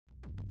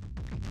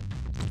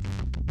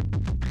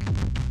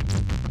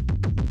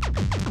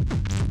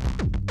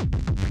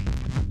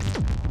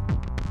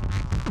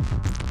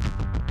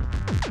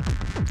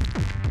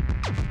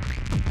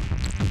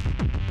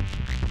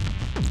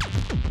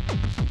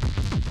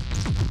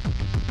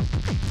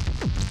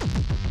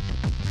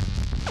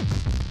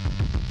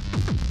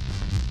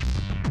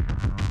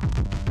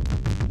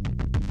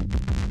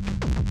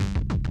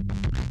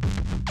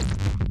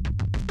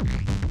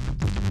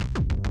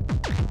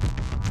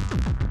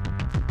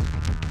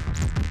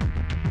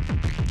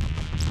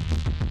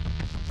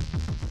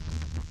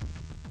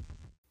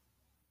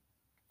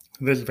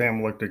This is Pam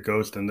Electric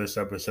Ghost, and this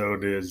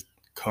episode is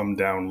Come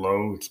Down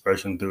Low,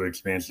 Expression Through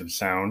Expansive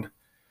Sound.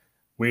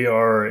 We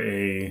are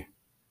a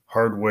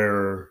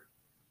hardware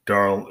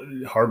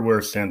hardware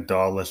synth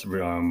DAW-less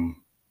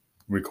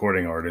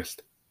recording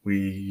artist. We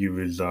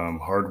use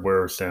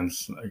hardware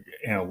synths,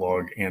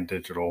 analog and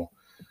digital,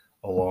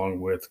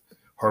 along with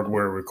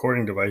hardware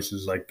recording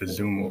devices like the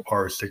Zoom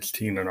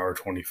R16 and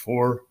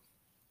R24,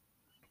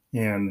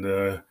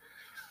 and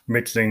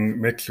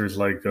mixers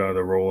like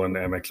the Roland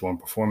MX1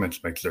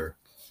 Performance Mixer.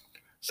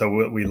 So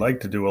what we like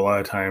to do a lot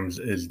of times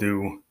is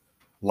do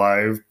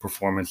live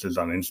performances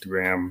on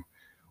Instagram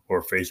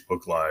or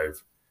Facebook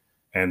Live,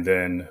 and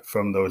then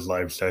from those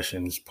live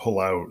sessions, pull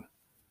out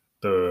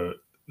the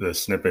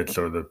snippets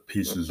or the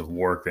pieces of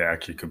work that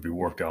actually could be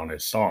worked on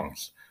as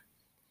songs.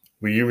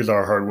 We use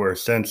our hardware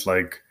synths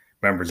like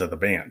members of the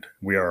band.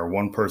 We are a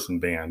one-person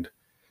band,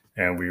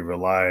 and we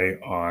rely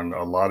on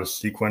a lot of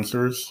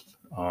sequencers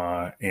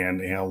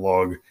and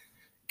analog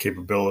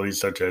capabilities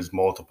such as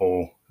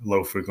multiple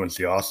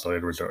low-frequency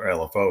oscillators or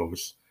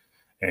LFOs,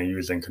 and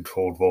using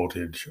controlled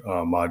voltage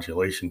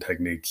modulation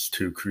techniques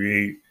to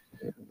create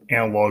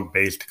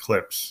analog-based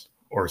clips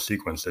or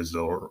sequences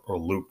or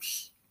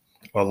loops,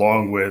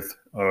 along with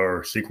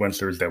our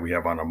sequencers that we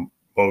have on a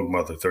Moog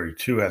Mother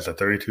 32 has a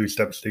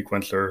 32-step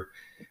sequencer.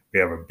 We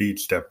have a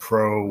BeatStep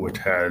Pro, which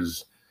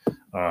has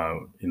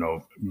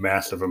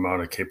massive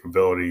amount of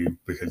capability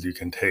because you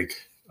can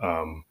take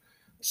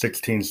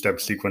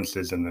 16-step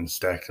sequences and then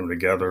stack them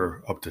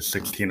together, up to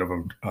 16 of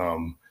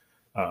them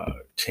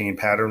chain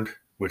patterned,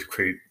 which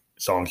create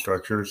song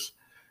structures.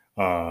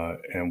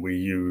 And we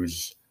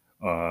use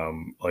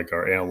like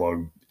our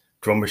analog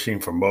drum machine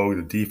from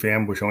Moog, the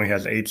DFAM, which only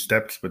has 8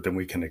 steps, but then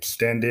we can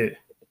extend it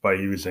by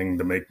using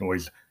the Make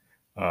Noise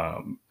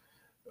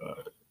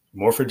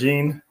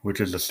Morphogene, which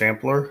is a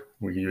sampler.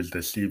 We can use the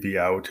CV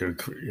out to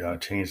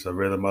change the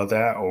rhythm of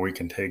that, or we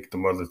can take the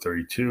Mother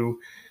 32,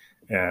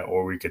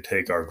 or we could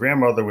take our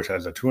Grandmother, which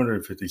has a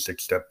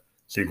 256-step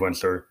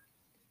sequencer.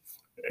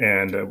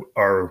 And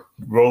our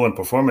Roland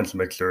Performance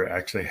Mixer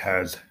actually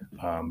has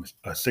a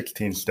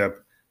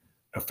 16-step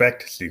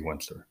effect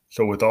sequencer.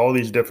 So with all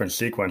these different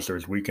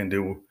sequencers, we can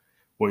do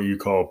what you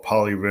call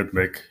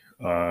polyrhythmic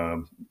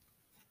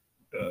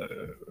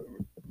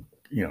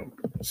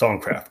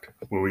songcraft,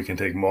 where we can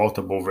take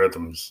multiple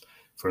rhythms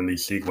from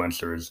these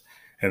sequencers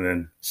and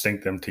then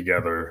sync them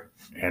together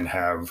and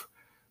have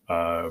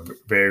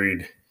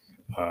varied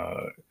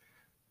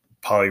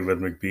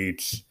polyrhythmic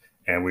beats.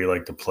 And we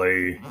like to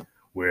play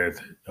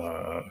with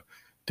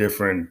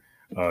different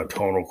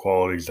tonal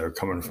qualities that are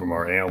coming from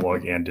our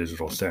analog and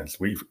digital synths.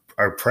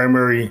 Our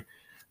primary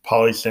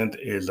polysynth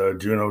is a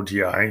Juno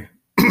GI.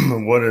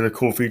 One of the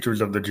cool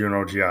features of the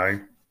Juno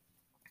GI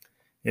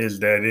is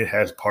that it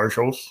has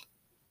partials,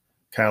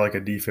 kind of like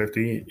a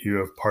D50. You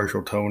have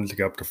partial tones to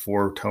get up to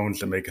 4 tones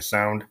to make a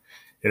sound.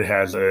 It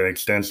has an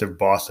extensive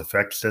Boss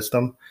effect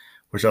system,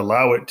 which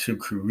allow it to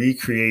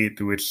recreate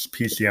through its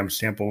PCM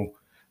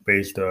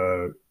sample-based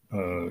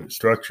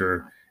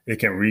structure. It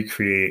can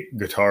recreate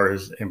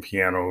guitars and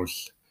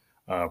pianos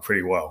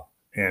pretty well,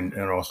 and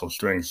also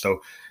strings.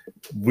 So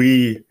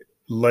we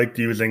liked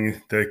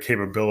using the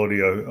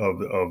capability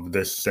of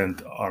this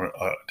synth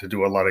to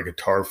do a lot of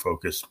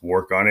guitar-focused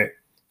work on it.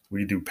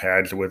 We do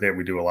pads with it.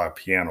 We do a lot of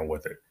piano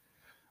with it.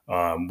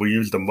 We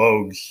use the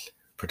Moogs,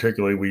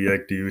 particularly we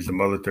like to use the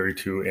Mother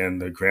 32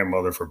 and the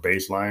Grandmother for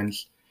bass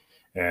lines.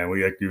 And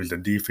we like to use the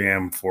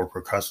DFAM for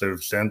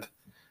percussive synth.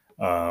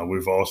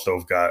 We've also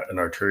got an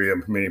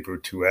Arturia Mini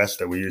Brute 2S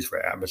that we use for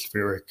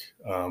atmospheric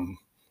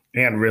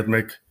and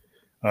rhythmic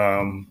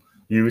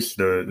use.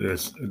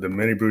 The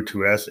Mini Brute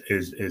 2S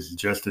is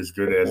just as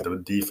good as the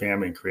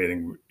DFAM in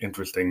creating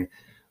interesting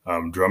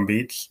drum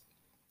beats.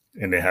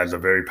 And it has a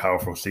very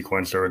powerful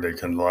sequencer that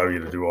can allow you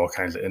to do all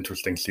kinds of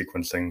interesting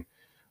sequencing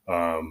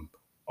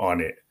on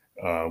it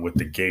with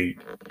the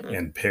gate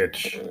and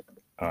pitch.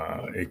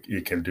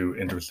 It can do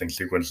interesting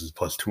sequences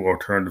plus 2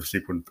 alternative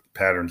sequence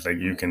patterns that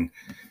you can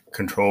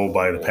control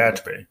by the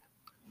patch bay.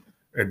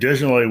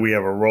 Additionally, we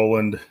have a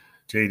Roland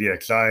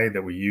JDXI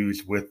that we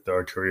use with the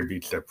Arturia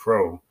BeatStep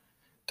Pro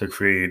to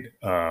create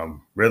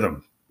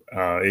rhythm.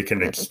 It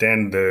can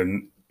extend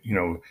the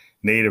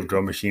native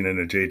drum machine in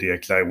the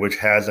JDXI, which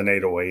has an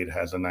 808,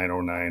 has a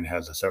 909,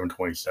 has a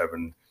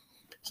 727,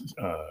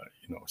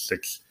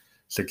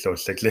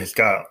 606. It's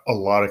got a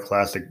lot of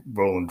classic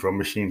Roland drum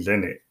machines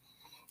in it.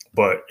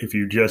 But if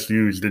you just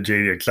use the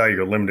JDXI,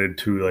 you're limited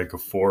to like a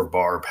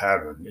 4-bar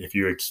pattern. If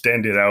you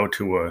extend it out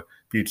to a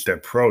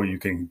BeatStep Pro, you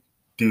can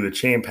do the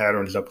chain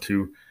patterns up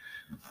to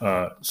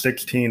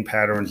 16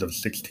 patterns of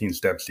 16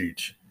 steps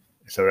each.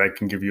 So that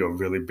can give you a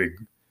really big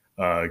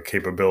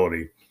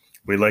capability.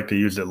 We like to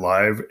use it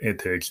live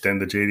to extend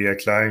the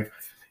JDXI.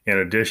 In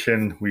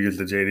addition, we use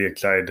the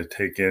JDXI to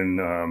take in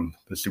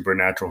the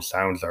supernatural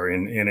sounds that are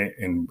in it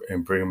and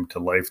bring them to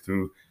life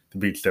through the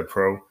BeatStep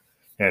Pro.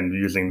 And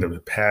using the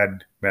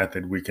pad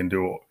method, we can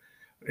do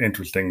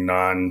interesting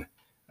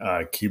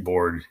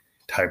non-keyboard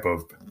type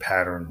of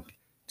pattern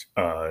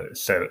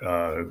set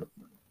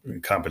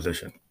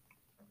composition.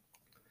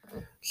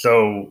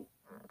 So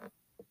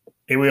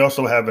And we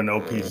also have an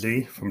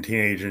OPZ from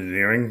Teenage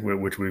Engineering,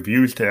 which we've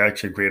used to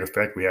actually great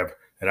effect. We have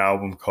an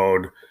album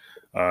called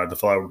The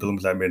Flower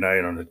Blooms at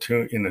Midnight in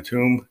the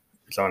Tomb.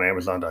 It's on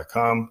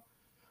Amazon.com.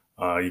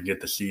 You can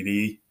get the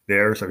CD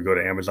there. So if you go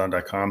to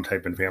Amazon.com,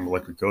 type in Phantom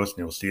Electric Ghost,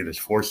 and you'll see there's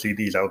 4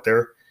 CDs out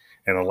there.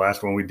 And the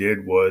last one we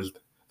did was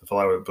The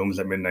Flower Blooms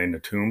at Midnight in the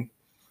Tomb.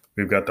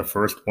 We've got the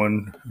first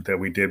one that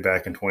we did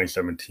back in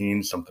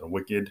 2017, Something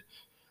Wicked.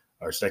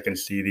 Our second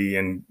CD,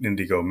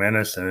 Indigo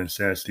Menace, and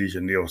Synesthesia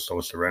Neo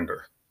Soul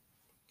Surrender.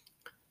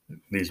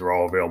 These are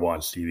all available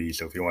on CD.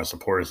 So if you want to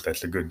support us,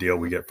 that's a good deal.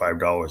 We get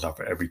 $5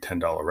 off of every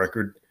 $10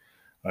 record.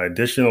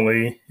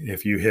 Additionally,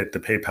 if you hit the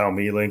PayPal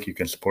Me link, you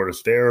can support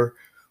us there,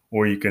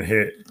 or you can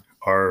hit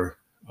our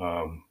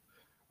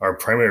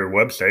primary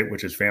website,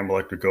 which is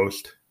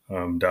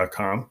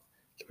phantomelectricghost.com.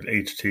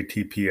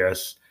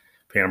 HTTPS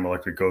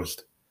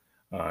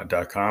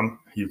phantomelectricghost.com.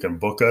 You can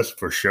book us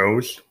for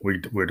shows.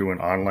 We're doing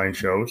online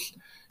shows.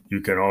 You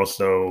can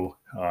also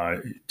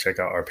check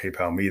out our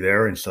PayPal Me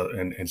there and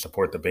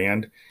support the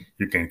band.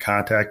 You can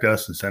contact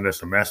us and send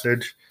us a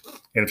message.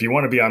 And if you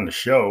want to be on the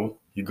show,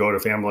 you go to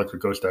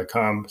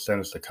phantomelectricghost.com,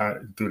 send us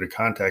through to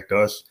contact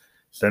us,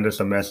 send us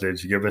a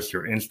message, give us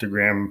your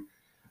Instagram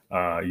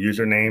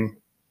username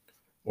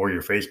or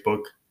your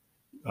Facebook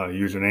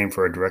username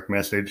for a direct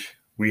message.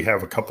 We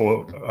have a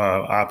couple of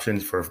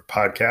options for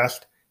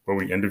podcast where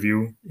we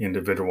interview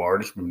individual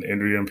artists. We've been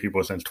interviewing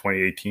people since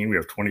 2018. We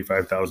have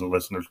 25,000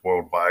 listeners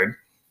worldwide.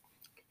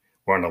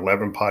 We're on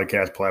 11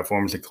 podcast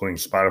platforms, including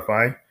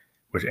Spotify,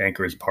 which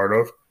Anchor is part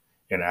of,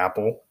 and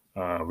Apple,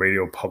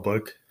 Radio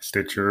Public,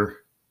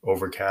 Stitcher,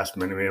 Overcast,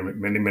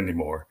 many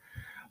more.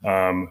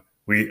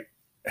 We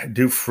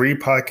do free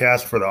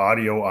podcasts for the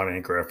audio on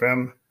Anchor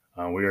FM.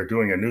 We are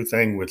doing a new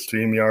thing with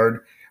StreamYard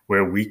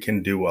where we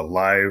can do a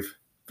live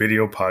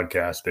video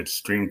podcast that's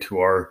streamed to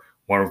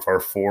one of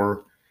our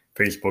 4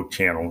 Facebook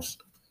channels.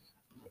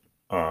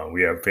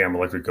 We have Phantom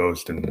Electric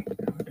Ghost and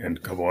a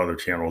couple other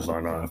channels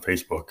on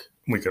Facebook.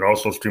 We could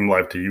also stream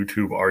live to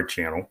YouTube, our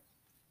channel.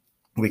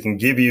 We can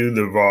give you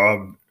the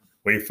raw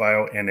WAV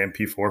file and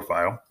MP4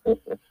 file.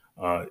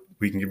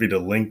 We can give you the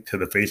link to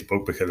the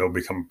Facebook because it'll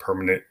become a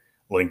permanent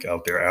link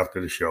out there after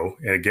the show.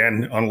 And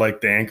again, unlike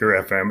the Anchor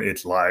FM,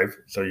 it's live,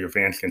 so your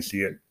fans can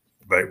see it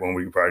right when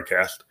we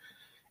broadcast.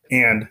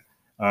 And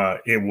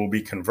it will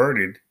be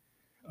converted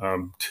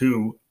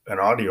to an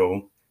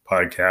audio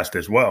podcast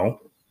as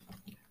well.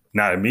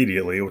 Not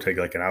immediately. It will take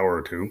like an hour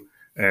or two.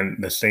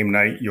 And the same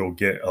night, you'll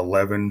get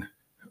 11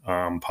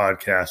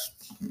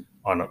 podcasts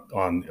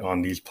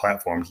on these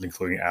platforms,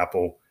 including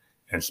Apple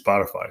and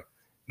Spotify.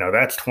 Now,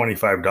 that's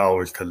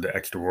 $25 because of the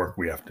extra work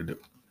we have to do.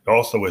 It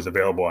also is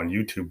available on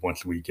YouTube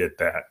once we get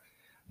that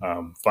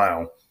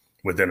file.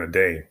 Within a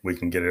day, we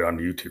can get it on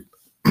YouTube.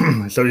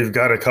 So you've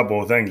got a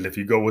couple of things. If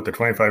you go with the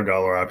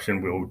 $25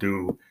 option, we'll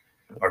do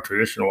our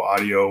traditional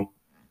audio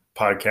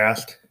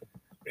podcast,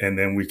 and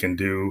then we can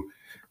do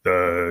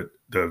the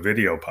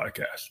video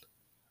podcast.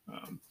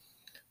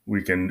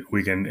 We can,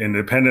 and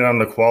depending on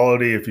the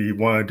quality, if you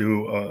want to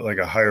do like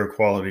a higher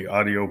quality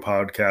audio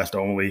podcast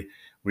only,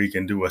 we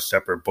can do a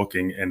separate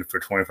booking. And for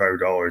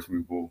 $25, we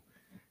will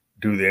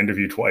do the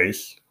interview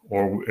twice.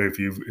 Or if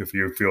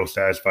you feel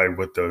satisfied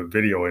with the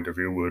video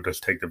interview, we'll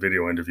just take the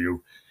video interview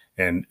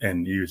and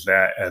use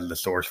that as the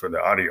source for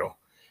the audio.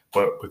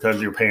 But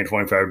because you're paying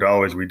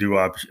 $25, we do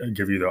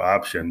give you the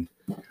option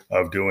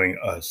of doing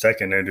a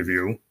second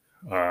interview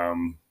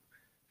to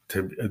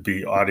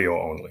be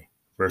audio only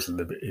versus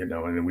and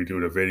then we do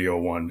the video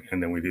one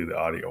and then we do the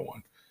audio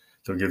one.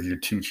 So it gives you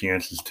 2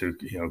 chances to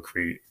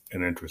create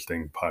an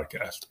interesting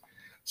podcast.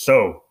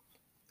 So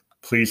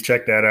please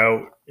check that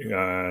out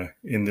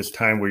in this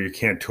time where you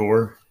can't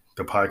tour.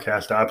 The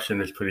podcast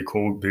option is pretty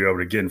cool. Be able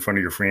to get in front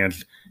of your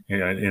fans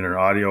in an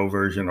audio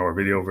version or a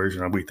video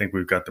version. We think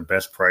we've got the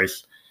best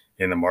price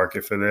in the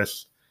market for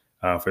this,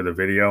 for the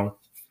video.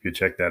 You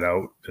check that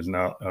out.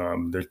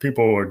 There's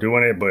people who are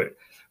doing it, but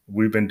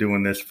we've been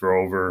doing this for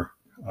over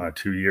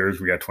 2 years.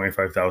 We got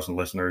 25,000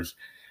 listeners.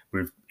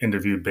 We've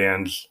interviewed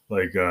bands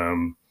like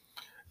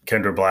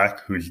Kendra Black,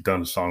 who's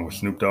done a song with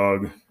Snoop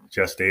Dogg,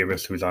 Jess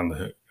Davis, who's on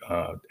the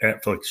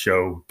Netflix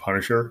show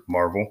Punisher,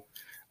 Marvel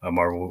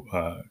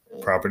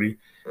property.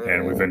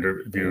 And we've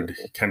interviewed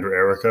Kendra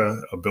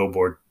Erica, a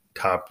Billboard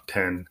top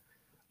 10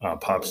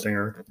 pop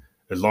singer,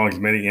 as long as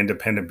many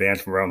independent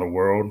bands from around the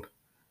world.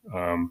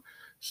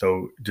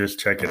 So just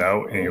check it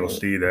out, and you'll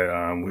see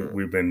that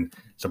we've been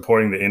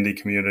supporting the indie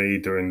community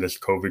during this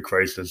COVID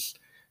crisis.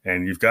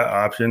 And you've got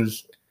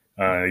options.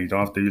 You don't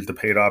have to use the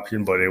paid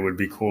option, but it would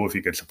be cool if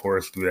you could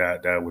support us through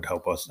that. That would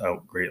help us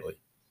out greatly.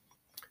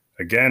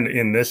 Again,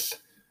 in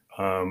this,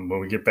 when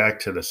we get back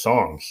to the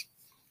songs,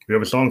 we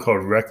have a song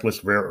called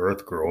Reckless Rare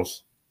Earth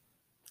Girls.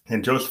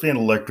 And Josephine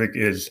Electric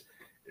is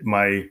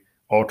my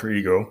alter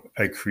ego.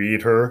 I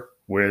create her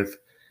with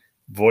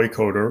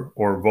vocoder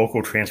or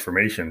vocal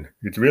transformation.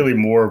 It's really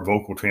more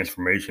vocal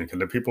transformation because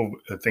the people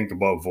that think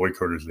about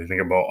vocoders, they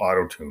think about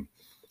auto-tune.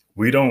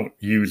 We don't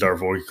use our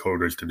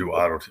vocoders to do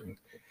auto-tune.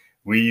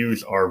 We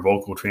use our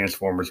vocal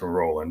transformers from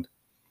Roland,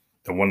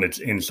 the one that's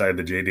inside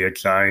the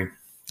JDXI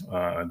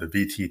the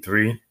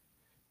VT3,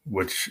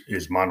 which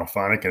is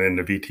monophonic, and then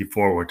the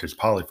VT4, which is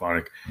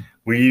polyphonic.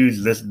 We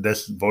use this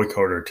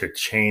vocoder to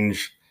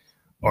change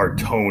our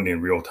tone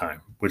in real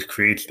time, which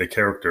creates the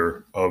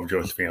character of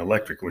Josephine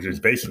Electric, which is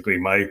basically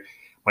my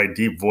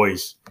deep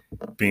voice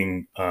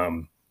being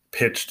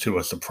pitched to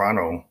a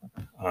soprano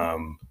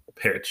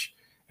pitch,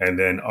 and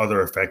then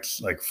other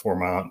effects like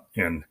formant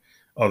and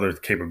other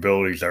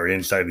capabilities are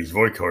inside these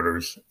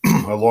vocoders,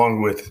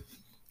 along with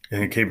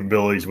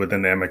capabilities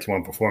within the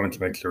MX1 Performance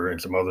Mixer and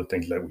some other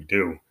things that we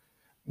do,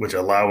 which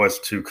allow us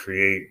to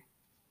create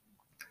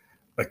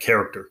a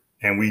character.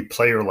 And we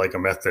play her like a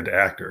method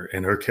actor.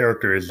 And her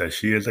character is that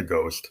she is a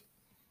ghost,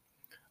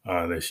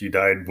 that she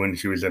died when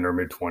she was in her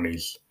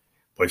mid-20s,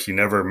 but she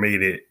never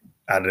made it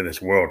out of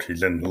this world.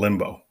 She's in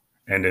limbo.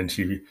 And then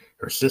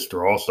her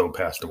sister also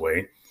passed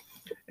away,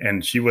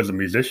 and she was a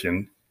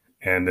musician.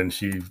 And then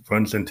she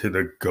runs into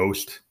the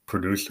ghost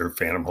producer,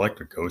 Phantom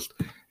Electric Ghost,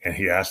 and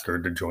he asked her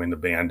to join the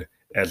band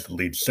as the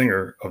lead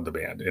singer of the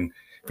band. And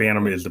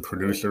Phantom is the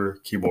producer,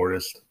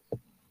 keyboardist,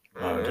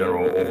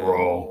 general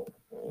overall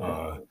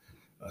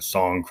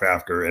song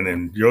crafter. And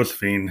then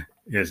Josephine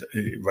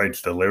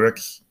writes the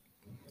lyrics,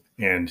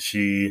 and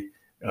she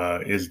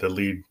is the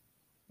lead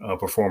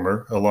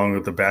performer, along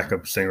with the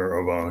backup singer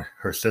of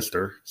her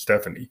sister,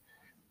 Stephanie,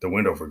 the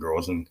Windover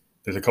Girls. And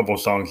there's a couple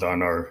of songs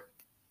on our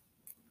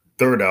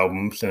third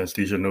album,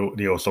 Synesthesia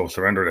Neo Soul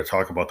Surrender, that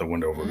talk about the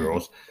Windover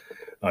Girls.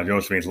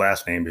 Josephine's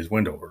last name is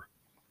Windover.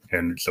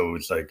 And so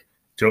it's like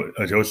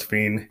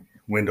Josephine,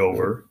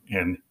 Windover,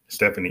 and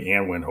Stephanie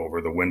Ann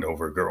Windover, the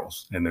Windover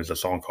Girls. And there's a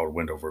song called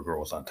Windover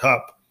Girls on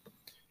top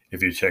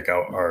if you check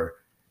out our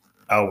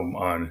album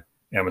on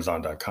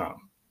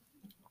Amazon.com.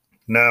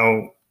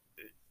 Now,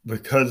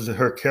 because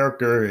her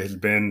character has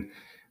been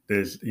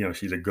this,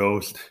 she's a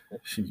ghost,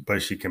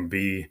 but she can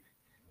be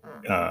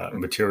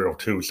material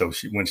too. So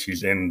when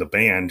she's in the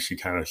band, she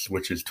kind of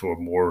switches to a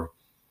more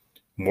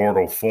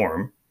mortal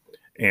form,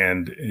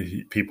 and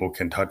people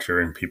can touch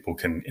her and people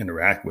can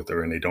interact with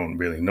her, and they don't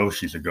really know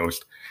she's a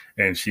ghost.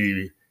 And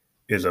she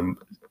is a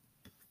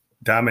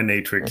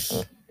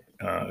dominatrix,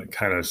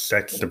 kind of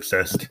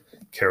sex-obsessed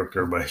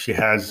character, but she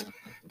has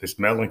this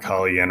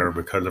melancholy in her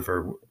because of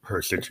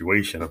her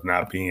situation of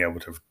not being able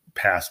to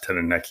pass to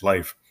the next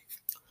life.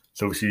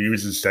 So she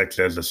uses sex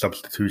as a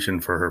substitution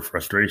for her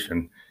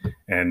frustration,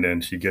 and then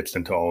she gets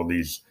into all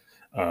these,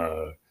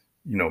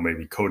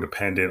 maybe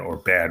codependent or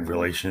bad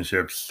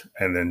relationships,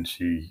 and then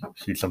she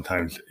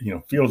sometimes,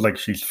 feels like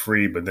she's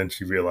free, but then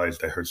she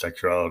realized that her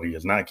sexuality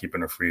is not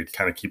keeping her free; it's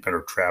kind of keeping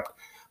her trapped,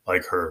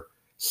 like her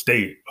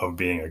state of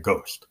being a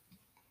ghost.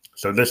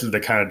 So this is the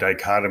kind of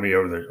dichotomy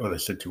of the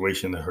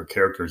situation that her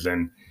character's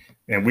in.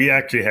 And we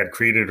actually had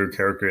created her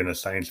character in a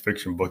science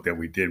fiction book that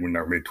we did in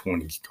our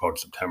mid-20s called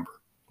September.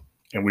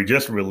 And we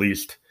just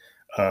released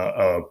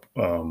a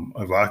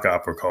rock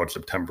opera called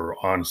September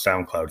on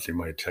SoundCloud, so you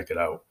might check it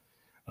out.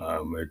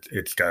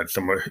 It's got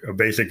a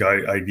basic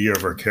idea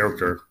of her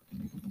character.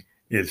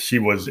 Is she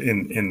was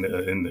in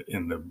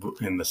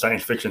the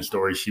science fiction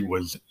story, she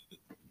was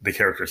the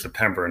character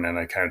September, and then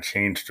I kind of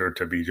changed her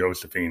to be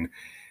Josephine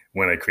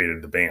when I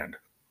created the band.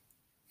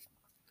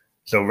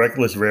 So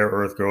Reckless Rare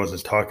Earth Girls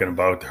is talking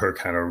about her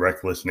kind of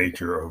reckless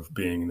nature of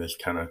being this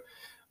kind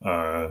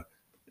of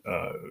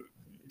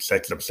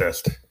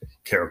sex-obsessed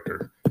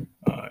character,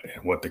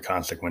 and what the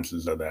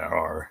consequences of that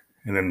are.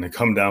 And then to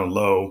Come Down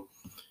Low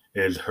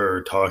is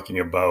her talking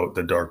about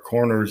the dark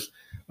corners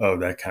of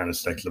that kind of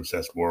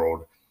sex-obsessed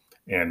world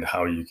and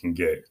how you can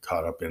get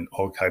caught up in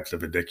all types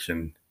of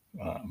addiction,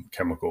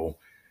 chemical,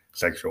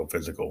 sexual,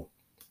 physical.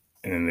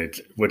 And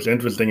what's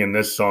interesting in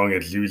this song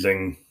is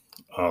using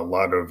a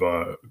lot of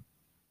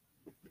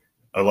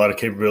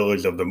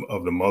capabilities of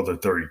the Mother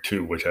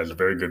 32, which has a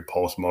very good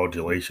pulse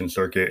modulation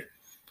circuit.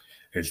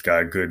 It's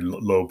got good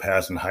low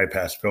pass and high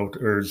pass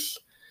filters,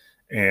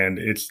 and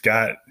it's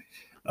got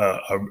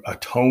a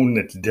tone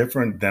that's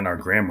different than our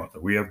grandmother.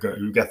 We've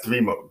got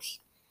three modes.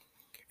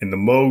 In the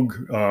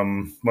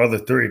Moog Mother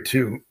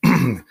 32,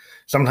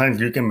 sometimes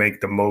you can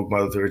make the Moog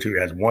Mother 32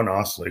 has one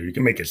oscillator. You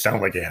can make it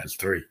sound like it has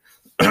three.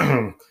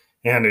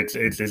 And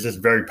it's just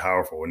very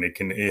powerful, and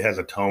it has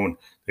a tone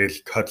that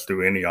cuts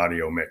through any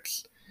audio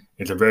mix.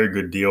 It's a very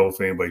good deal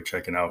for anybody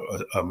checking out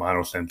a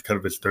MonoSense because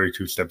of its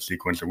 32-step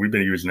sequencer. We've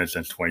been using it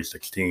since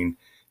 2016.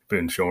 It's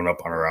been showing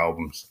up on our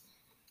albums,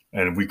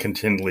 and we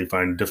continually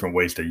find different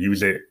ways to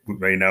use it.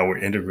 Right now, we're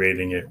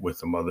integrating it with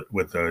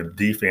the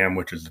DFAM,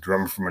 which is the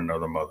drummer from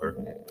another mother,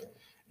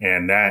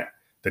 and that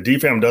the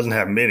DFAM doesn't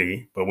have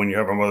MIDI, but when you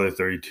have a Mother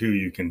 32,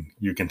 you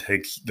can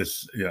take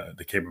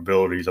the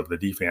capabilities of the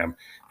DFAM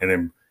and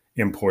then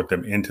import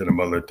them into the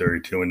Mother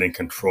 32, and then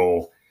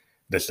control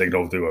the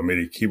signal through a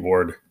MIDI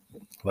keyboard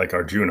like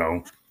our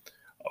Juno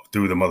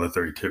through the Mother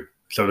 32.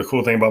 So the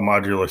cool thing about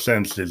modular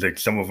synths is that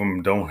some of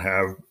them don't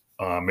have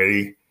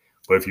MIDI,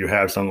 but if you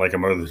have something like a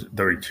Mother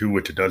 32,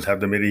 which does have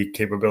the MIDI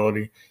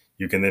capability,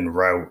 you can then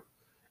route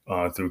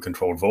through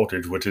controlled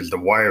voltage, which is the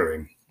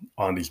wiring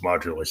on these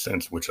modular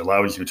synths, which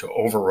allows you to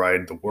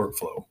override the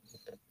workflow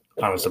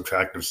on a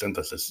subtractive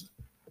synthesis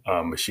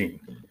machine.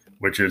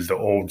 which is the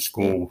old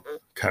school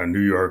kind of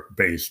New York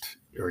based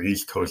or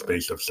East Coast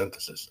based of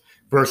synthesis,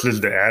 versus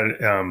the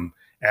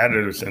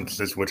additive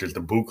synthesis, which is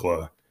the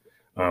Buchla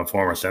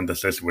form of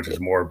synthesis, which is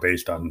more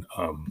based on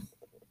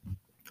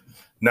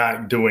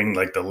not doing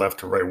like the left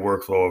to right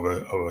workflow of a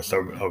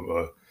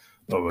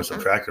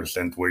subtractive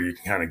synth where you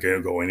can kind of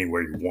go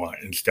anywhere you want.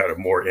 It's got a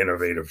more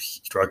innovative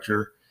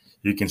structure.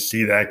 You can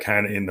see that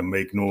kind of in the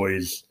Make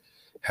Noise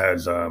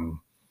has a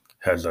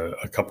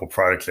couple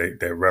products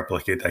that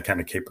replicate that kind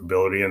of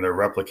capability, and there are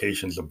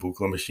replications of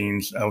Buchla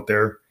machines out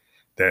there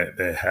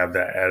that have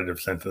that additive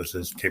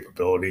synthesis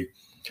capability.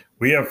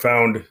 We have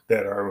found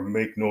that our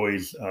Make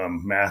Noise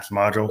math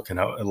module can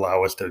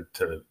allow us to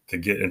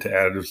get into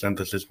additive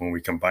synthesis when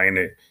we combine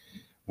it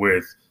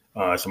with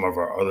some of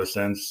our other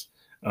synths.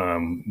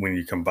 When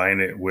you combine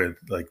it with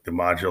like the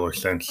modular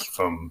synths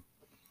from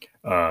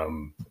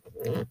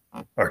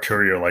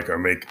Arturia, like our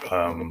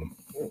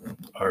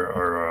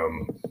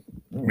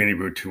Mini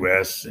Boot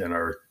 2S and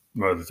our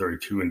Mother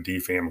 32 and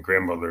DFAM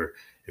grandmother,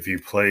 if you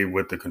play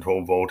with the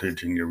control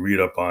voltage and you read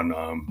up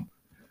on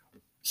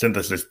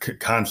synthesis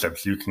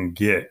concepts, you can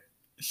get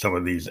some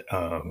of these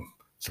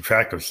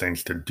subtractive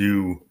things to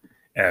do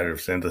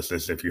additive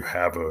synthesis if you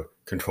have a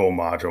control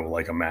module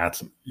like a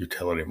math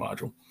utility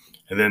module.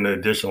 And then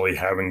additionally,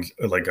 having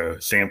like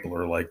a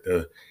sampler like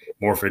the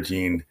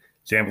Morphogene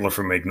sampler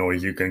from Make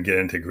Noise, you can get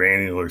into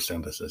granular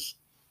synthesis,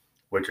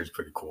 which is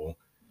pretty cool.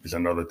 Is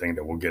another thing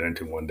that we'll get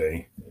into one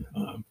day.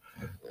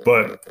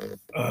 But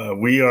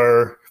we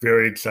are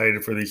very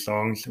excited for these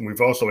songs. And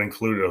we've also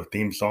included a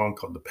theme song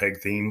called the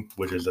Peg Theme,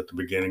 which is at the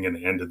beginning and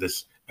the end of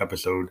this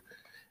episode.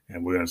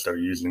 And we're going to start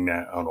using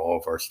that on all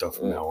of our stuff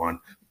from now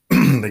on.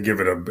 They give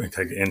it a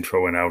like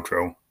intro and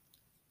outro.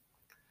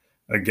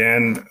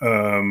 Again,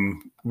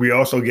 we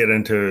also get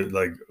into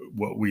like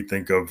what we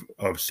think of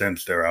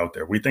synths that are out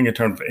there. We think in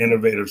terms of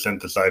innovative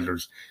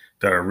synthesizers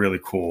that are really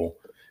cool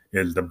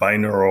is the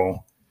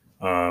binaural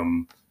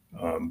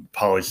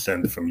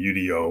polysynth from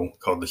UDO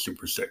called the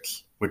Super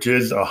 6, which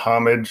is a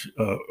homage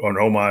or an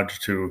homage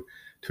to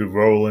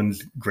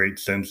Roland's great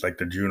synths like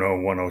the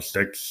Juno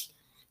 106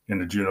 and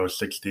the Juno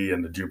 60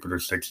 and the Jupiter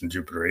 6 and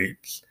Jupiter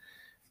 8s.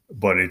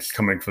 But it's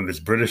coming from this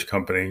British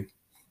company.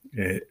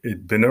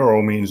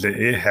 Binaural means that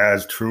it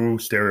has true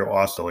stereo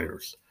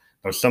oscillators.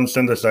 Now, some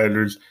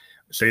synthesizers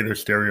say they're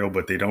stereo,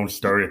 but they don't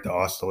start at the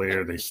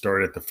oscillator. They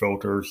start at the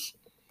filters.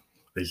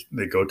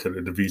 They go to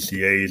the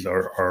VCAs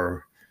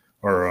or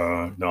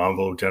the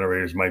envelope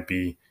generators might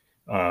be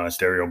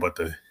stereo, but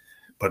the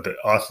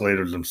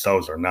oscillators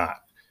themselves are not.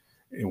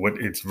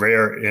 It's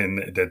rare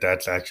in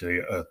that's actually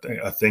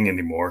a thing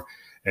anymore.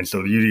 And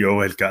so the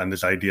UDO has gotten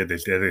this idea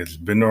that it's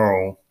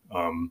binaural.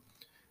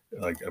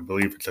 Like I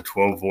believe it's a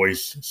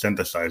 12-voice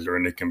synthesizer,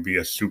 and it can be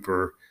a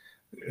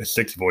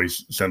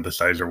 6-voice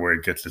synthesizer where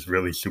it gets this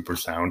really super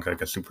sound,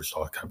 like a super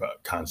saw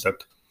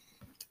concept.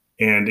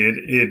 And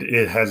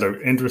it has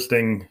an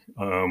interesting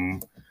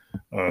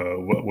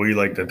what we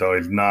like to call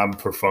is knob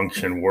per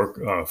function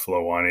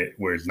workflow on it,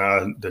 where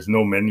there's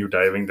no menu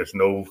diving, there's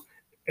no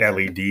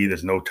LED,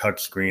 there's no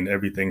touch screen,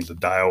 everything's a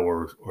dial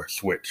or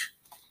switch,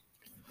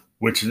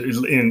 which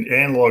is in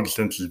analog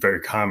synths is very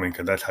common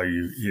because that's how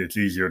it's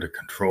easier to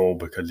control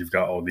because you've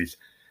got all these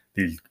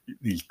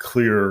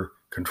clear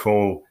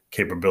control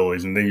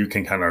capabilities, and then you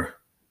can kind of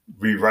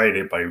rewrite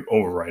it by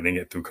overriding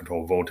it through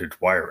control voltage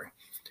wiring.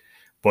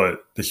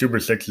 But the Super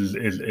 6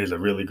 is a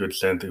really good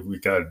synth.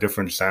 We've got a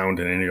different sound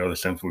than any other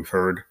synth we've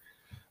heard.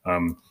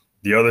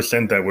 The other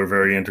synth that we're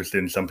very interested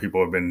in, some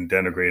people have been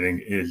denigrating,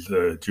 is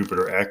the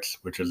Jupiter X,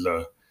 which is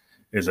a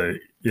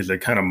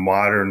kind of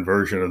modern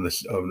version of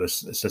this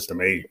System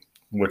 8,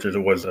 which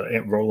was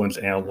Roland's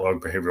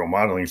analog behavioral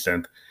modeling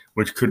synth,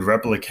 which could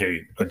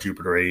replicate a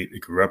Jupiter 8.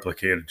 It could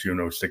replicate a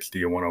Juno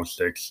 60, a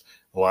 106,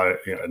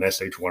 an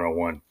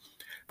SH101.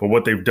 But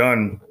what they've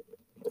done,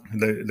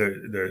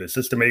 the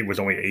System 8 was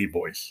only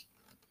 8-voice.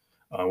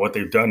 What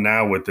they've done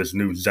now with this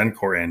new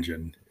Zencore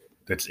engine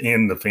that's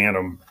in the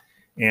Phantom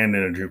and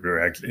in a Jupiter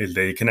X is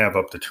they can have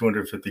up to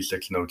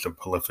 256 notes of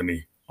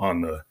polyphony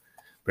on the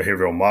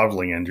behavioral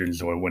modeling engine.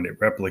 So when it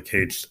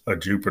replicates a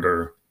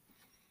Jupiter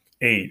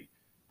 8,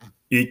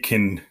 it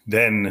can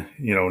then,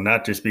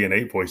 not just be an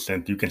 8-voice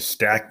synth. You can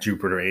stack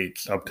Jupiter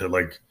 8s up to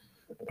I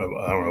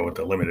don't know what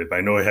the limit is, but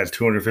I know it has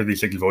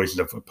 256 voices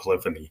of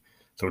polyphony.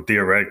 So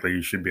theoretically,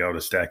 you should be able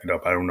to stack it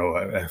up. I don't know.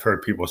 I've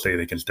heard people say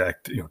they can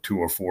stack, 2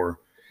 or 4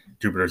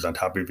 Jupiters on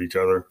top of each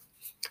other.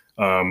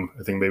 I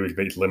think maybe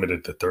it's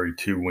limited to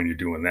 32 when you're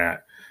doing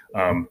that.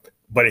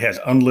 But it has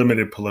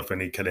unlimited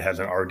polyphony because it has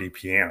an RD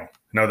piano.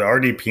 Now, the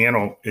RD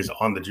piano is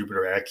on the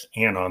Jupiter X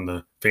and on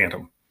the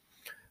Phantom.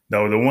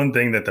 Now, the one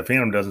thing that the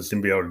Phantom doesn't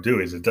seem to be able to do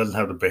is it doesn't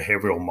have the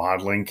behavioral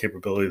modeling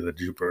capability that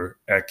the Jupiter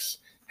X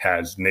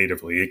has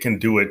natively. It can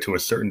do it to a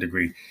certain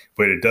degree,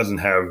 but it doesn't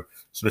have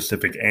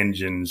specific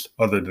engines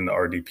other than the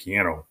RD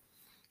piano.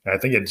 I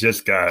think it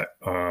just got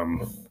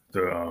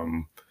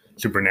the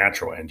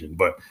Supernatural engine,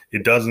 but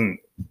it doesn't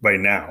right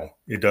now.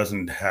 It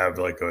doesn't have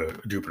like a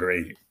Jupiter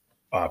 8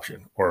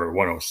 option or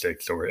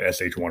 106 or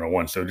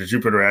SH101. So the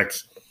Jupiter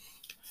X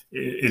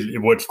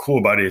what's cool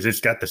about it is it's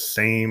got the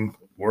same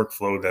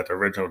workflow that the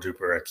original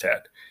Jupiter X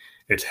had.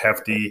 It's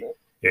hefty.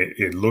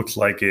 It looks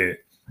like it.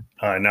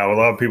 Now, a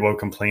lot of people have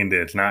complained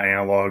that it's not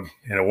analog.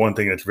 And the one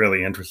thing that's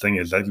really interesting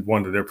is that's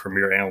one of their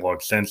premier analog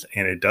synths,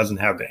 and it doesn't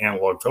have the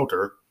analog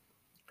filter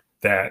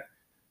that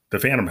the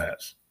Phantom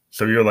has.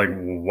 So you're like,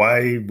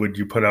 why would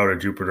you put out a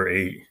Jupiter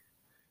 8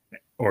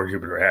 or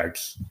Jupiter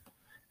X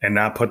and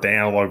not put the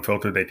analog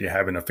filter that you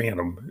have in a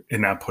Phantom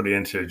and not put it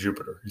into a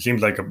Jupiter? It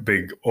seems like a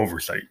big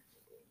oversight.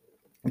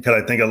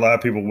 Because I think a lot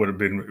of people would have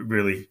been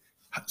really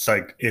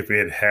psyched if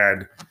it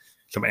had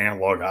some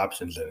analog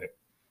options in it.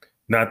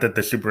 Not that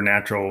this new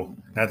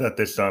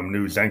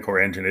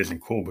Zencor engine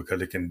isn't cool,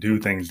 because it can do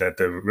things that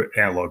the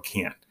analog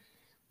can't.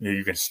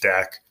 You can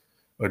stack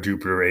a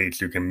Jupiter 8,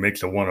 you can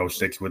mix a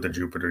 106 with a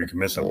Jupiter,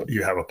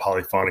 you have a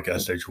polyphonic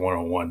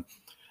SH101,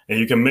 and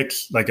you can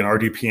mix like an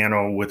RD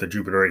piano with a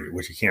Jupiter 8,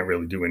 which you can't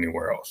really do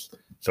anywhere else.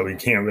 So you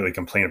can't really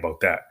complain about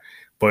that.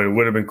 But it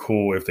would have been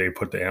cool if they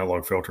put the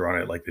analog filter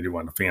on it like they do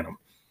on the Phantom.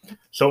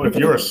 So if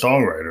you're a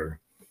songwriter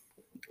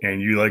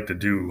and you like to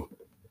do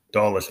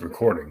DAW-less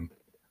recording,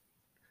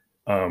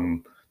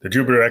 the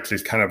Jupiter X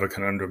is kind of a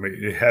conundrum.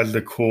 It has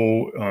the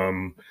cool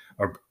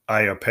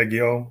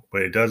arpeggio,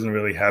 but it doesn't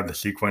really have the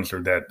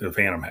sequencer that the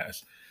Phantom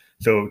has.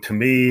 So to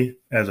me,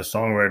 as a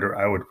songwriter,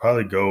 I would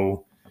probably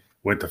go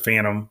with the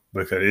Phantom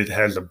because it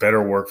has a better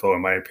workflow,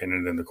 in my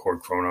opinion, than the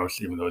Korg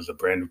Kronos. Even though it's a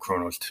brand new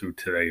Kronos 2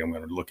 today, I'm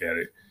going to look at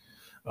it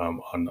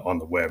on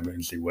the web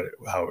and see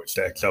how it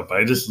stacks up.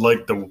 I just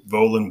like the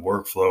Roland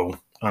workflow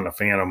on the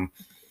Phantom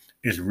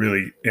is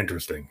really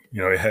interesting.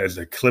 You know, it has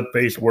a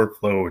clip-based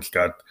workflow. It's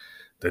got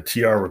the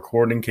TR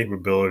recording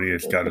capability.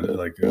 It's got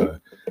a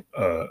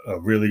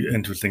really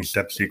interesting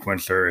step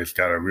sequencer. It's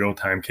got a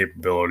real-time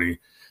capability.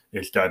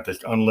 It's got this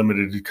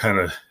unlimited kind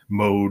of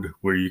mode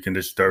where you can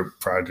just start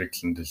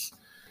projects and just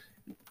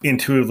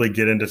intuitively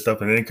get into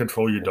stuff and then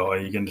control your DAW.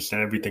 You can just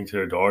send everything to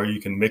the DAW.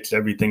 You can mix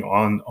everything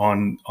on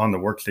the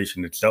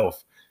workstation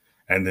itself,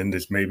 and then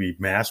just maybe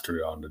master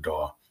it on the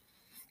DAW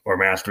or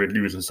master it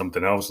using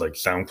something else like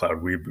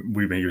SoundCloud.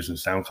 We've been using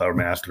SoundCloud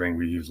mastering.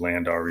 We use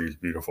Landar. We use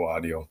Beautiful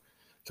Audio.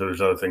 So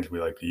there's other things we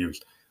like to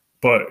use.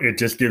 But it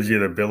just gives you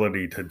the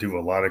ability to do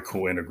a lot of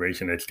cool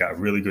integration. It's got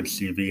really good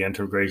CV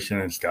integration.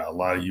 It's got a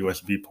lot of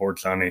USB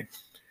ports on it.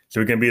 So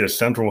it can be the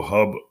central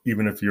hub,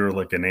 even if you're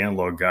like an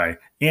analog guy.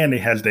 And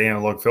it has the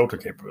analog filter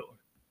capability,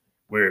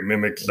 where it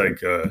mimics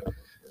like a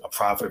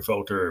Prophet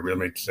filter. It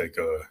mimics like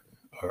a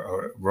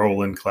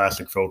Roland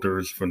classic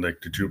filters from like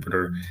the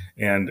Jupiter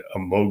and a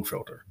Moog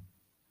filter.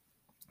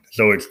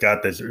 So it's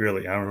got this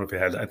really, I don't know if it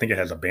has, I think it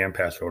has a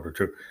bandpass filter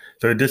too.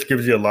 So it just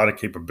gives you a lot of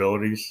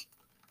capabilities.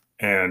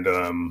 And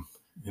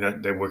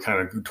that we're kind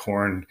of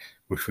torn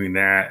between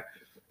that.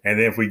 And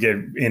then if we get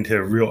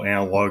into real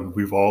analog,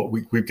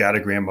 we've got a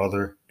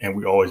grandmother, and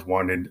we always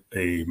wanted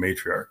a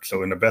matriarch.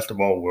 So in the best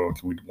of all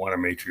worlds, we'd want a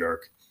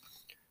matriarch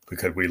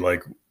because we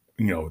like,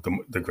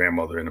 the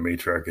grandmother, and the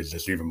matriarch is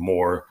just even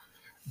more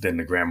than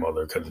the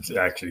grandmother because it's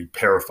actually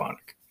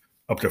paraphonic,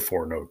 up to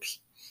 4 notes.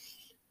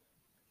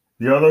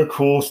 The other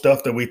cool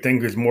stuff that we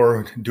think is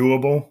more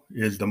doable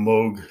is the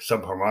Moog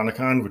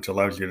Subharmonicon, which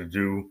allows you to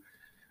do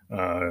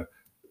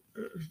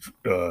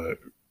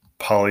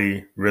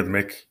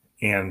polyrhythmic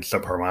and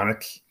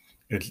subharmonics.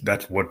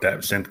 That's what that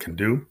synth can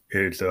do.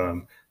 It's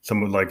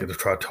somewhat like the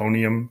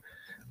Trautonium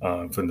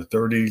from the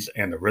 30s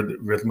and the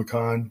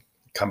Rhythmicon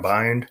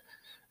combined.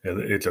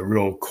 It's a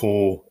real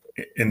cool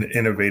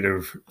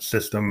innovative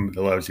system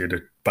that allows you to,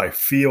 by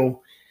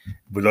feel,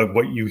 but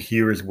what you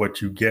hear is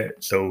what you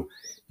get. So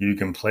you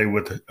can play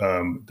with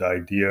the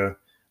idea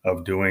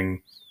of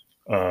doing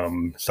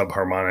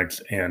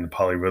subharmonics and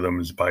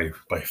polyrhythms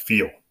by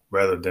feel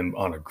rather than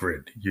on a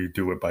grid. You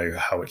do it by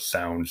how it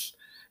sounds,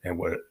 and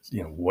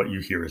what you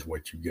hear is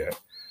what you get.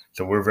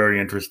 So we're very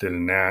interested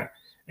in that,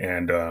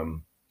 and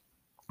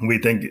we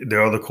think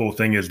the other cool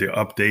thing is the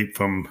update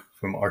from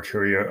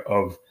Arturia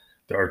of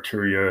the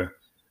Arturia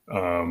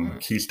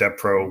KeyStep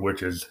Pro,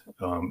 which is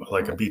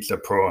like a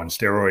BeatStep Pro on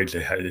steroids.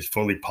 It's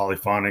fully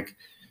polyphonic.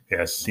 It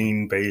has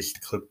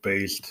scene-based,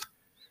 clip-based.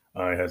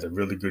 It has a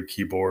really good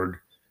keyboard,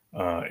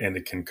 and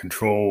it can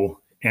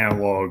control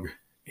analog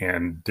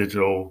and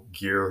digital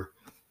gear,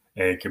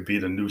 and it can be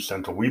the new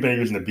central. We've been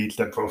using the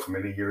BeatStep Pro for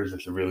many years.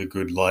 It's a really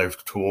good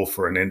live tool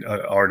for an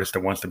artist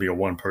that wants to be a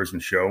one-person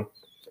show.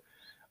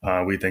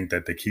 We think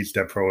that the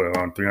KeyStep Pro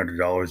around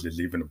 $300 is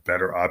even a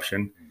better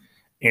option,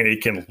 and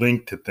it can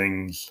link to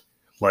things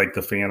like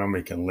the Phantom.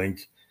 It can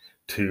link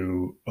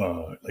to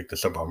like the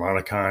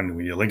Subharmonicon.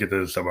 When you link it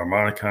to the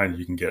Subharmonicon,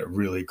 you can get a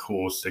really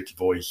cool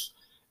 6-voice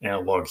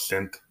analog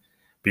synth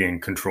being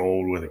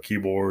controlled with a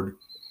keyboard.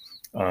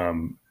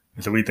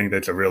 So we think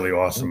that's a really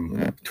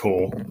awesome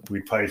tool.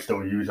 We probably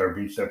still use our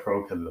BeatStep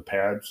Pro because of the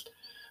pads.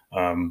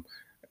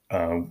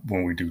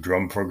 When we do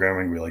drum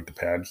programming, we like the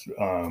pads.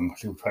 So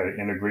we try to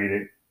integrate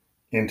it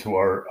into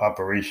our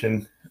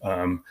operation.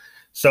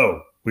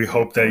 So we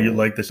hope that you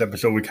like this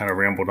episode. We kind of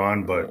rambled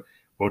on, but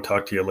we'll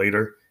talk to you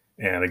later.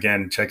 And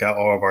again, check out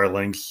all of our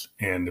links.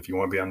 And if you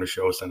want to be on the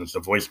show, send us a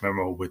voice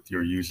memo with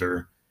your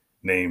user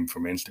name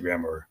from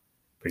Instagram or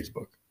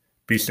Facebook.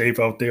 Be safe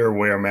out there,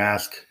 wear a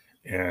mask,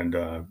 and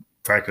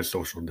practice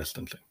social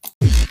distancing.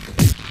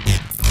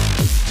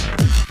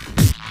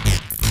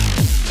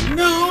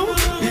 No,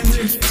 in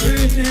this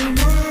crazy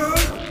world,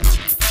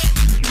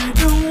 you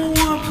don't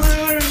want to play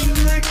with an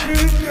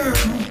electric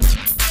girl.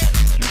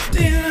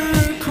 Stand in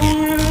the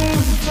corner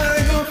with a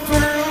flag of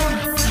fur.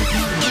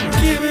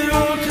 Give it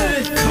all to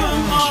this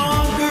come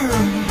on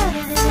girl.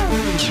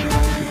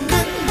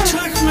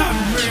 Touch my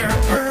rare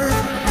earth.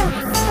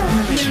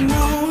 You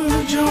know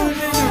you're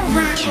joining a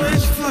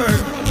reckless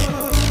flirt.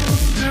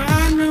 Now I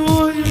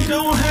know you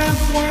don't have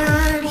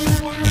words.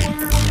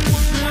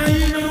 Now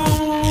you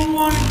don't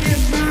want to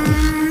get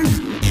burned.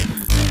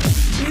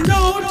 You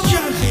know the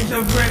judges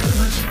are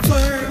reckless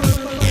flirt.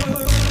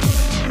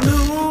 No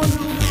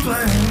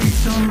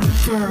flags on the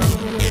girl.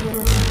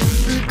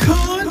 The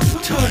con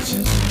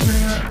touches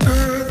rare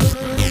earth.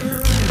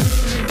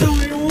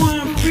 Don't you want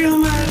to feel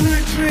my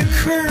electric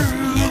curl?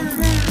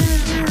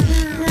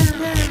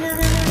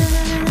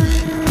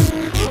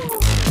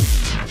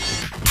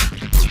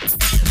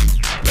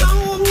 No,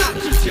 I'm not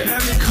just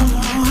having, come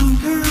on,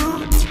 girl.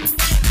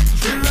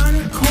 Sit on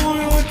the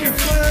corner with your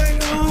flag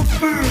on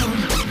furl.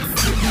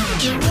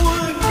 You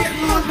wanna get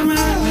off my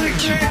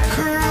electric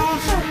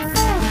curls?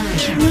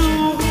 You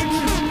know it's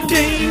a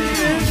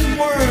dangerous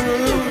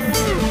world.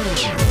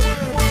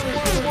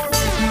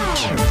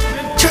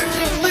 Touch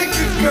the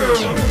electric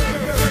girl.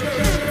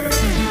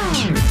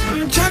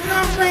 Touch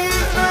her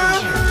red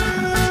earth.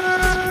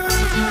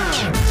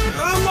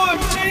 I'm a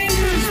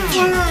dangerous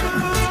flirt.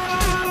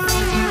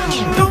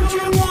 Don't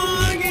you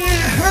wanna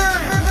get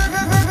hurt?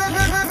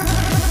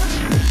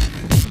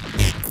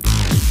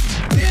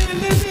 And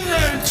this is a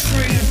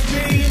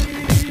trampoline.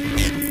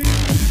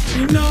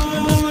 You know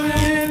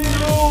there's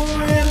no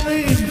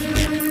relief.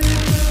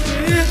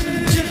 This is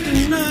just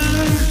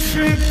another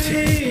trick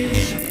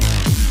tease.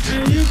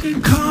 And you can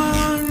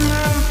call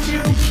her if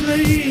you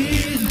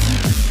please.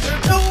 I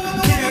don't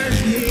care if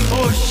he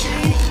or she.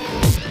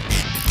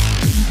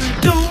 I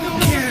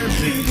don't care if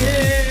he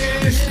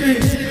is.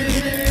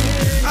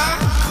 I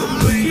could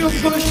be your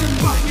pushing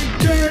but you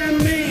dirty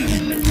me.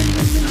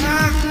 I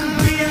could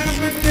be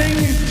everything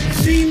you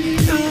see me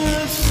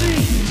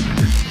unseen.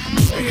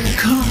 You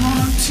come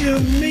on to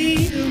me.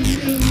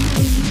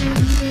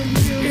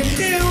 You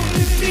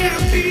dare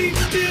be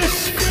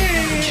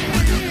discreet.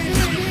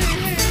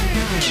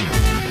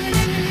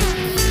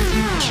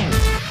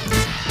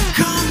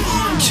 Come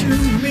on to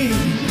me.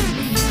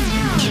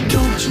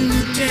 Don't you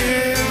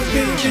dare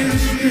be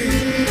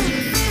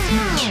discreet.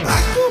 I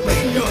could be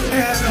your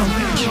Adam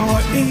and your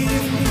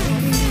Eve.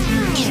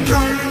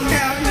 Starting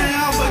out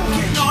now, but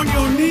get on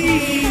your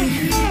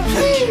knees.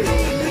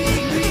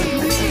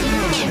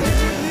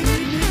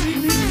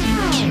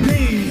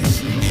 Please.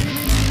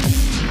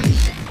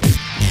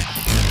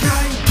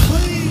 God,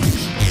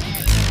 please.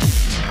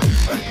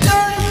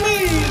 Turn me.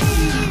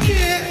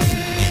 Get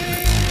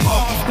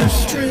off the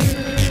street.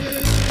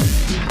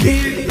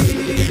 Get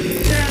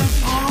down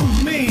on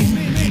me.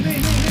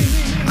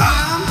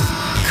 I'm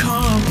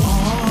come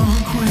on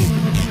queen.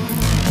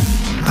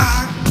 I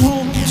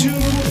won't do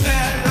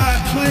that I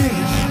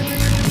please.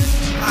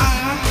 I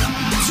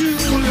do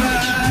what I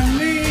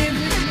need.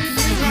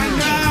 Right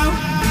now,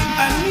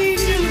 I need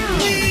you to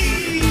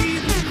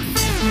please.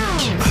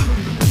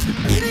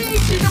 I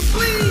need you to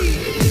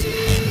please.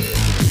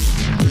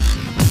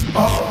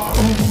 Oh,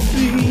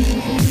 me.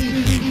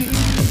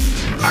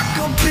 I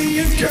could be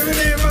a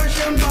dirty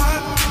Russian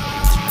bot.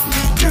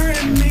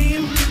 Dirty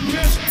mean,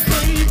 just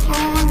breathe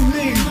on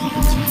me.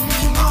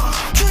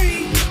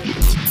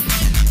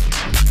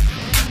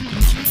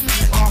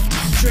 Off the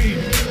street,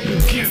 you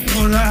get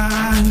what I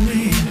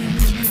need.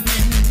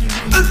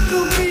 I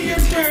could be a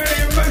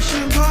dirty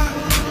Russian bot.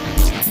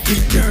 You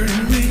dirty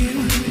mean.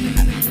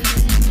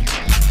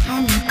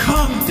 I'm a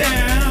calm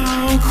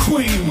down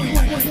queen.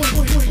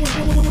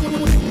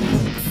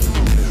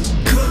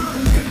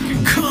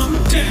 Calm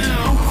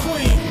down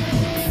queen.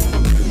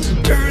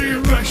 Dirty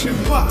Russian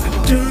bot,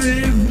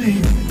 dirty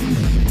mean.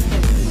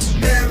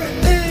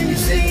 Everything you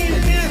see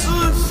is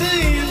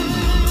unseen.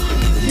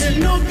 You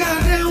know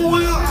goddamn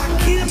well I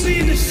can't be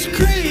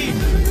discreet.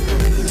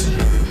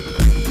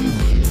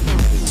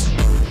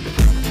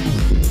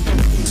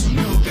 You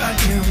know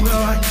goddamn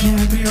well I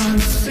can't be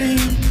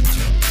unseen.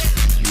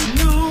 You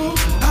know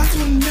I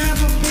should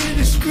never be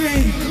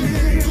discreet.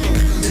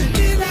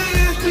 Did I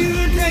ask you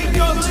to take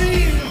your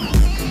leave?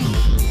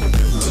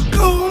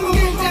 Go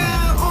get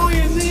down on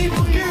your knees,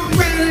 get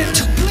ready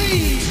to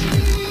bleed.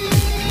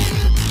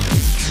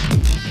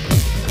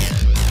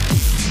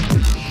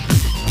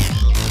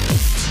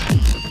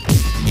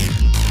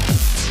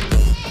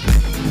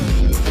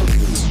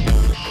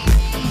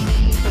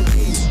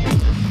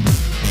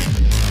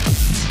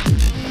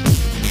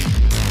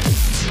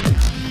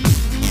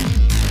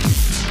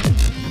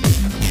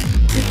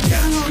 Get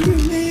down on your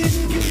knees,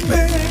 get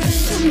ready to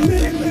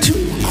submit to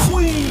a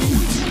queen.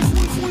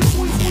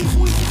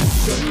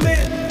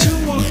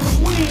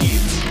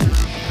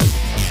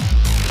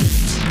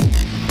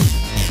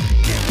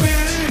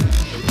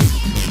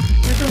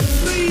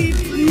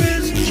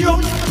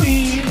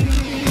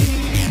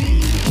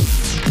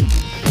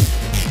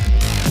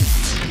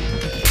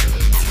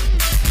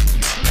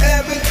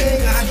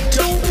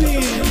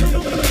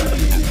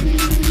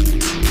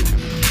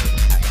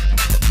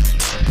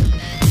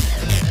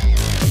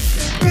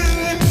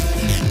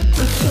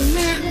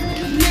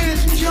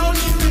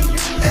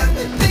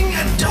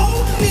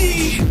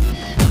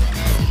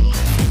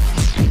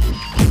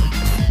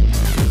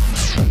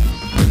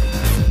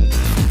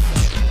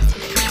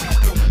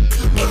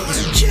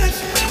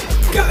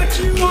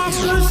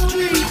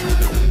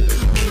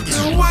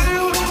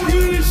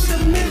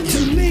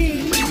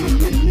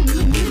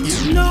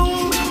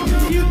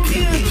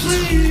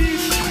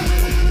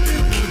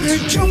 The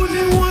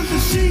chosen ones to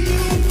see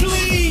you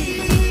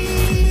bleed.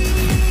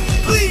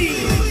 Bleed.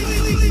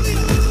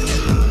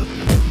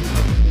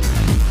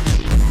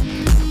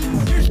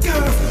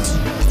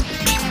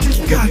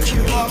 Just got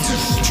you off the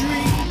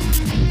street.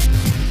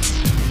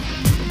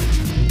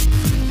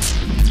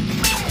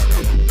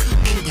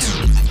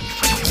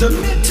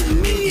 Submit to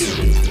me.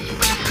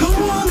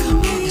 Come on to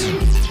me.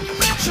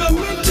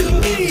 Submit to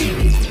me.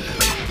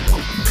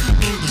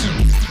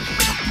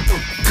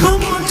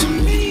 Come on to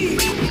me.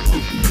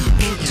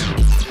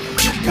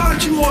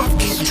 Got you off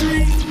the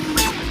street.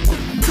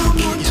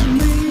 Come on to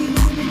me.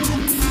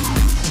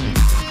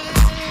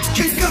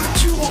 Just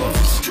got you off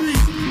the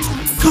street.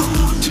 Come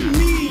on to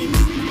me.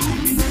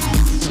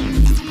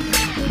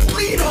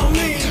 Bleed on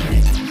me.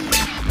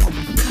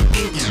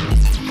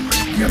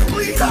 You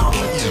bleed on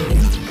me.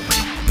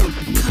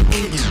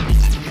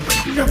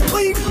 You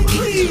bleed,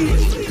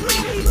 please.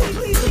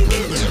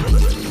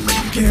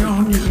 Get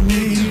on your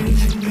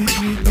knees.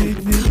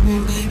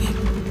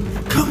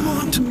 Come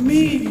on to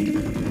me.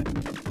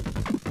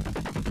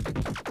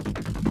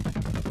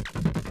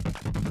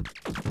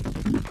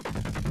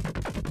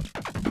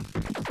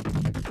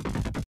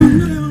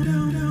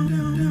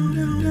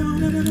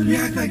 You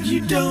act like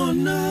you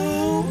don't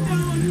know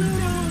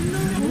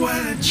why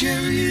the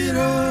chariot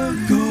of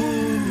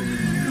gold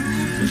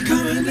is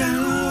coming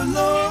down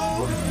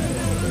low.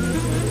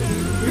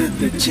 If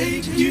they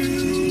take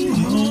you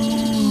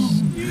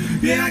home,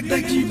 you act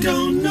like you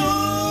don't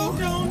know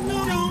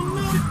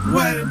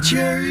why the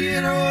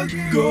chariot of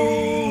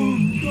gold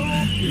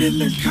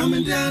is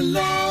coming down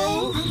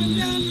low.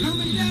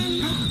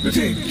 If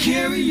they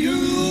carry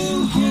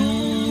you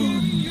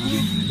home,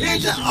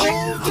 it's an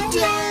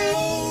overdose.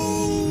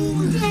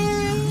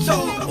 So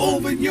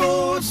over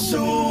your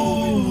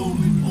soul,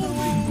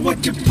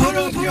 what you put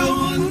up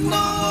your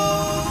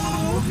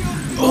nose,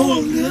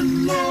 only the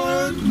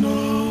Lord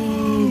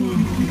knows.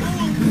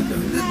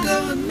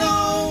 The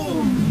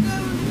know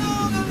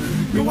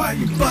why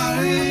your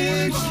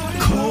body's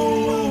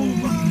cold.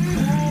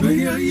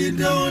 You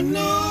don't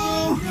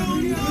know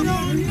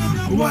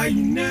why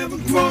you never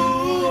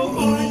grow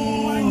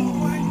old.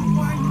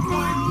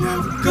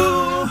 Never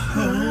go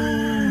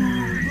home.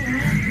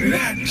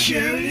 That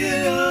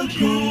chariot of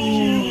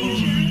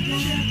gold,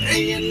 and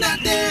you're not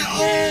that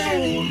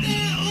old.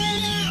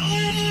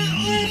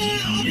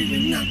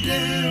 You're not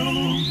that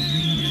old.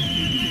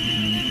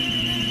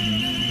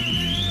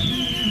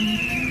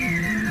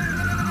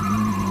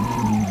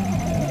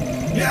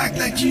 You act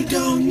like you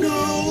don't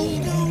know,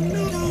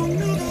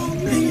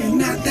 and you're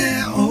not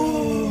that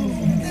old.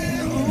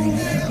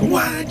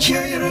 Why the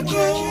chariot of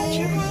gold?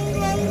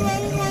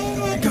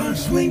 You're gonna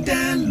swing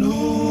down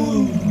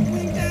low.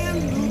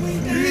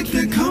 If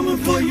they're coming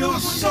for your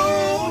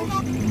soul,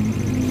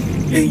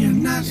 and you're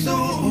not so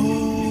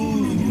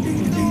old,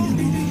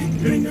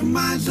 and your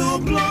mind's so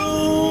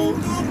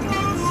blown,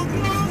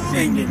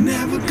 and you're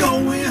never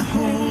going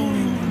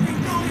home.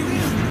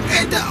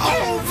 And the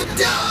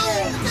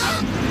overdose,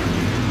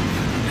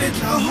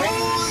 it's a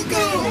whole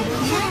go,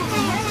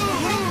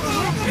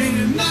 and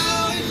you're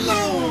not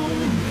alone,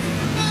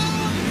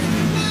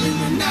 and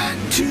you're not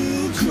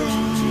too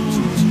grown.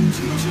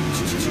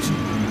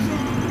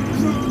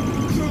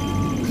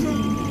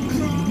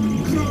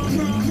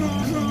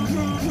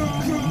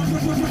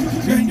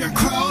 And you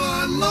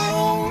crawl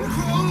alone,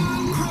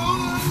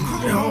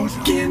 your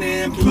skin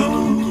and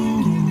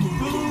bone,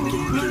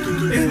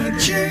 in a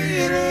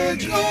chariot of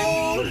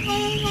gold,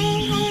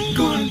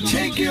 gonna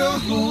take you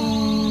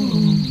home.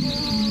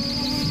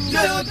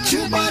 There's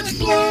too much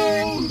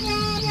blow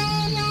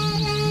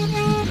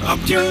up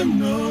your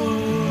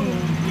nose,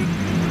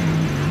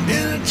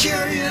 in a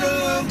chariot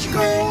of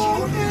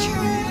gold,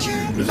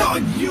 is all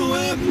you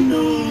ever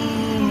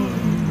know.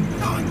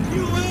 All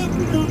you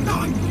ever know,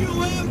 all you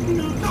ever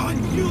know, all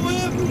you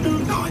ever know,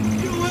 all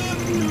you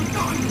ever know,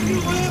 all you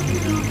ever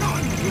know,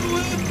 all you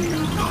ever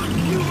know, all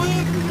you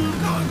ever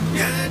know.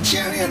 Yeah, that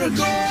chariot of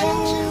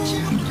gold,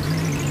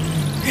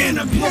 and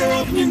a blow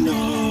up your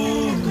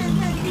nose,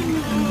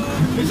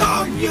 is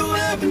all you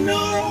ever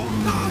know.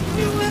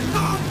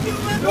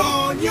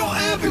 All you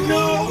ever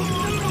know.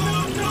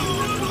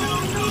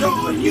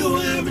 All you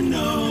ever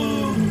know.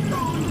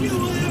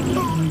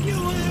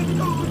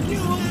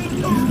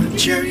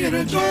 Chariot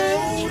of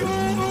gold,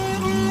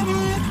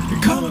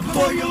 you're coming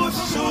for your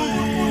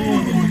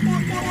soul.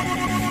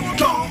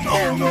 Don't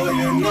over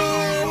your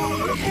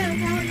nose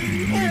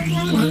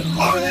with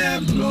all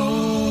that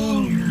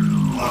blow,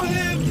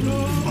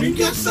 and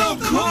you're so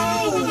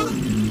cold,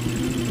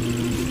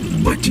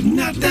 but you're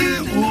not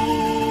that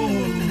old.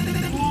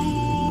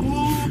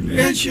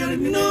 And should've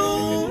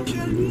known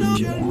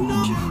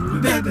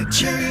that the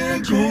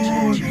chariot of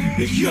gold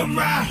is your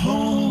ride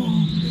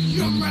home.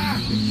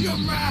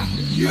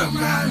 You're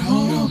right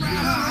home.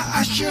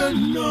 I should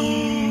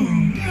know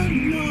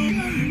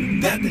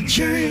that the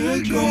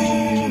chariot of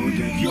gold,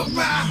 you're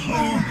right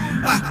home.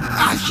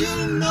 I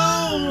should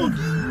know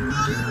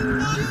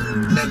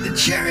that the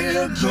chariot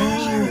of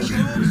gold,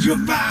 you're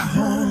right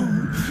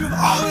home.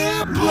 All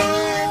that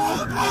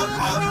blow,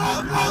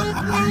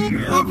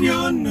 Up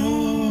your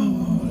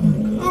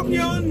nose, up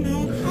your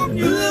nose, up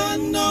your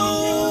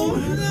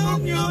nose,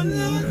 up your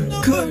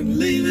nose. Couldn't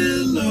leave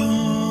it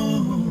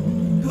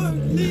alone,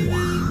 couldn't leave it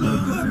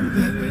alone,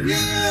 baby.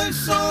 Yeah,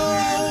 so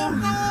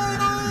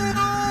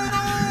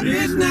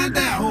it's not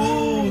that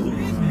old,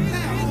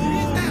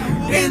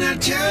 and I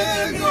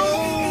tell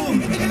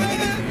you,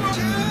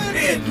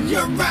 if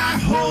you're right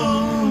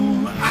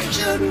home, I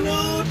should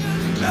know,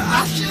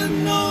 I should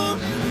know,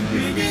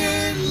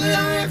 yeah,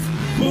 life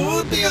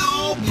would be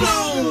all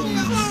blown.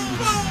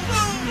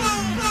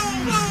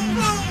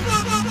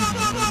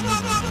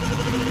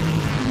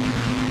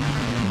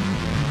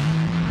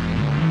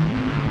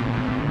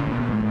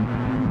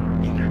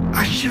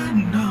 I should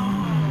know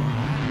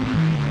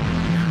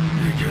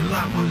that your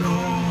life was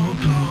all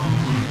blown,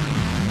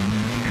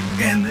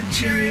 and the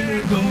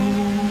cherry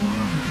gold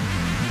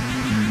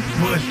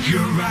was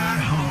your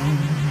ride home.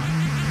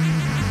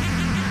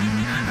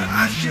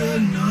 I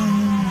should know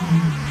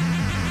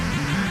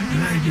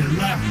that your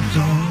life was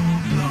all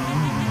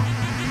blown,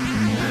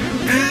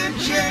 and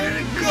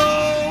cherry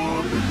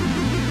gold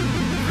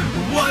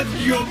was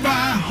your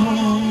ride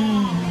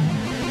home.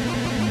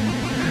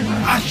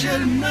 I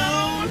should have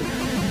known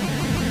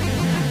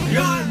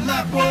your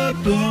life was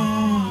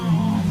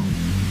blown,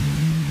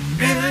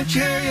 and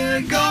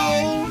cherry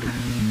gold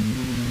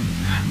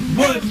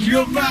was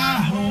your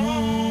ride home.